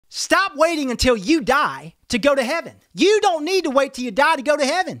Stop waiting until you die to go to heaven. You don't need to wait till you die to go to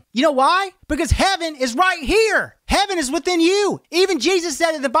heaven. You know why? Because heaven is right here. Heaven is within you. Even Jesus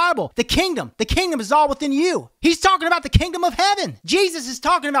said in the Bible, the kingdom is all within you. He's talking about the kingdom of heaven. Jesus is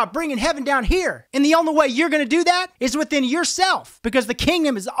talking about bringing heaven down here. And the only way you're going to do that is within yourself, because the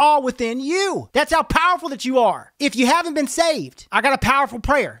kingdom is all within you. That's how powerful that you are. If you haven't been saved, I got a powerful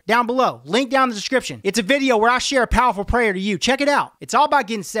prayer down below. Link down in the description. It's a video where I share a powerful prayer to you. Check it out. It's all about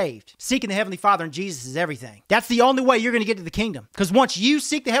getting saved. Seeking the Heavenly Father and Jesus is everything. That's the only way you're going to get to the kingdom. Because once you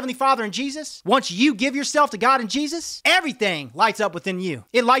seek the Heavenly Father and Jesus, once you give yourself to God and Jesus, everything lights up within you.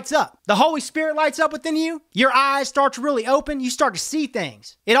 It lights up. The Holy Spirit lights up within you. Your eyes start to really open. You start to see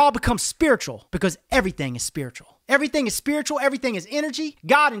things. It all becomes spiritual because everything is spiritual. Everything is spiritual. Everything is energy.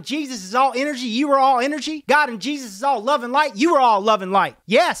 God and Jesus is all energy. You are all energy. God and Jesus is all love and light. You are all love and light.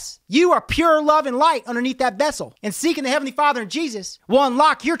 Yes, you are pure love and light underneath that vessel. And seeking the Heavenly Father and Jesus will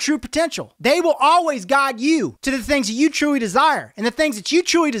unlock your true potential. They will always guide you to the things that you truly desire. And the things that you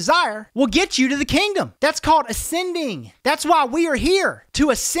truly desire will get you to the kingdom. That's called ascending. That's why we are here, to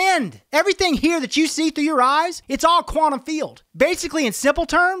ascend. Everything here that you see through your eyes, it's all quantum field. Basically, in simple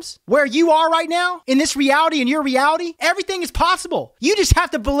terms, where you are right now, in this reality and your reality, everything is possible. You just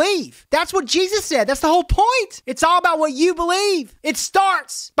have to believe. That's what Jesus said. That's the whole point. It's all about what you believe. It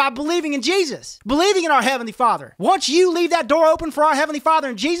starts by believing in Jesus, believing in our Heavenly Father. Once you leave that door open for our Heavenly Father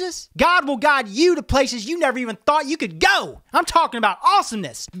and Jesus, God will guide you to places you never even thought you could go. I'm talking about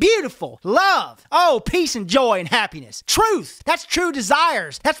awesomeness, beautiful, love, peace and joy and happiness, truth. That's true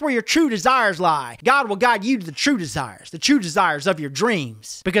desires. That's where your true desires lie. God will guide you to the true desires of your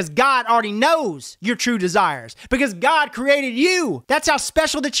dreams, because God already knows your true desires, because God created you. That's how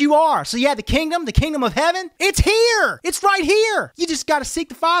special that you are. So yeah, the kingdom of heaven, it's here. It's right here. You just got to seek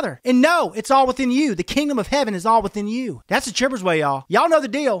the Father and know it's all within you. The kingdom of heaven is all within you. That's the Tripper's Way, y'all. Y'all know the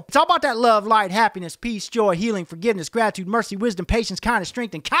deal. It's all about that love, light, happiness, peace, joy, healing, forgiveness, gratitude, mercy, wisdom, patience, kindness,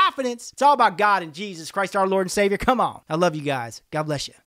 strength, and confidence. It's all about God and Jesus Christ, our Lord and Savior. Come on. I love you guys. God bless you.